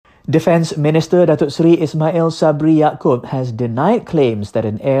Defence Minister Datuk Seri Ismail Sabri Yaakob has denied claims that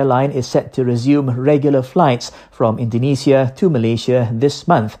an airline is set to resume regular flights from Indonesia to Malaysia this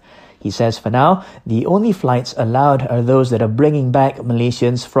month. He says for now, the only flights allowed are those that are bringing back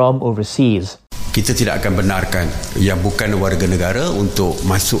Malaysians from overseas. Kita tidak akan benarkan yang bukan warga negara untuk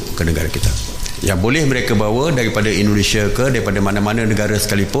masuk ke negara kita. Yang boleh mereka bawa daripada Indonesia ke daripada mana-mana negara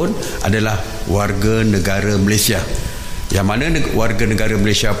sekalipun adalah warga negara Malaysia. Yang mana warga negara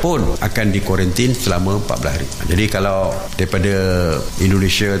Malaysia pun akan dikuarantin selama 14 hari. Jadi kalau daripada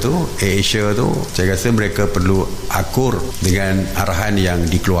Indonesia tu, Asia tu, saya rasa mereka perlu akur dengan arahan yang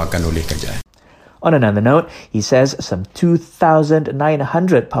dikeluarkan oleh kerajaan. On another note, he says some 2,900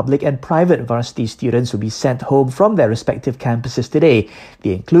 public and private varsity students will be sent home from their respective campuses today.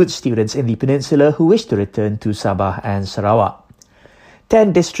 They include students in the peninsula who wish to return to Sabah and Sarawak.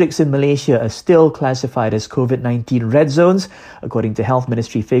 10 districts in Malaysia are still classified as COVID-19 red zones. According to Health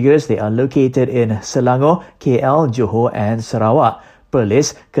Ministry figures, they are located in Selangor, KL, Johor and Sarawak.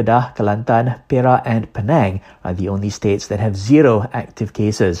 Perlis, Kedah, Kelantan, Perak and Penang are the only states that have 0 active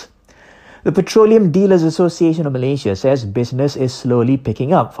cases. The Petroleum Dealers Association of Malaysia says business is slowly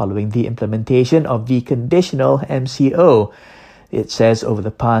picking up following the implementation of the conditional MCO. It says over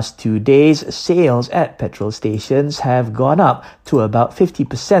the past 2 days, sales at petrol stations have gone up to about 50%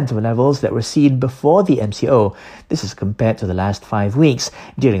 of levels that were seen before the MCO. This is compared to the last 5 weeks,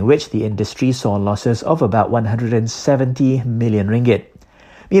 during which the industry saw losses of about 170 million ringgit.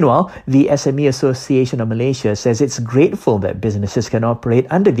 Meanwhile, the SME Association of Malaysia says it's grateful that businesses can operate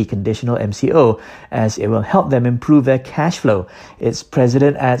under the conditional MCO as it will help them improve their cash flow. Its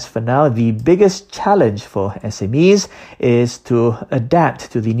president adds for now the biggest challenge for SMEs is to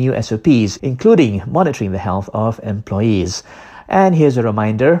adapt to the new SOPs, including monitoring the health of employees. And here's a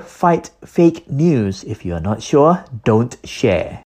reminder, fight fake news. If you are not sure, don't share.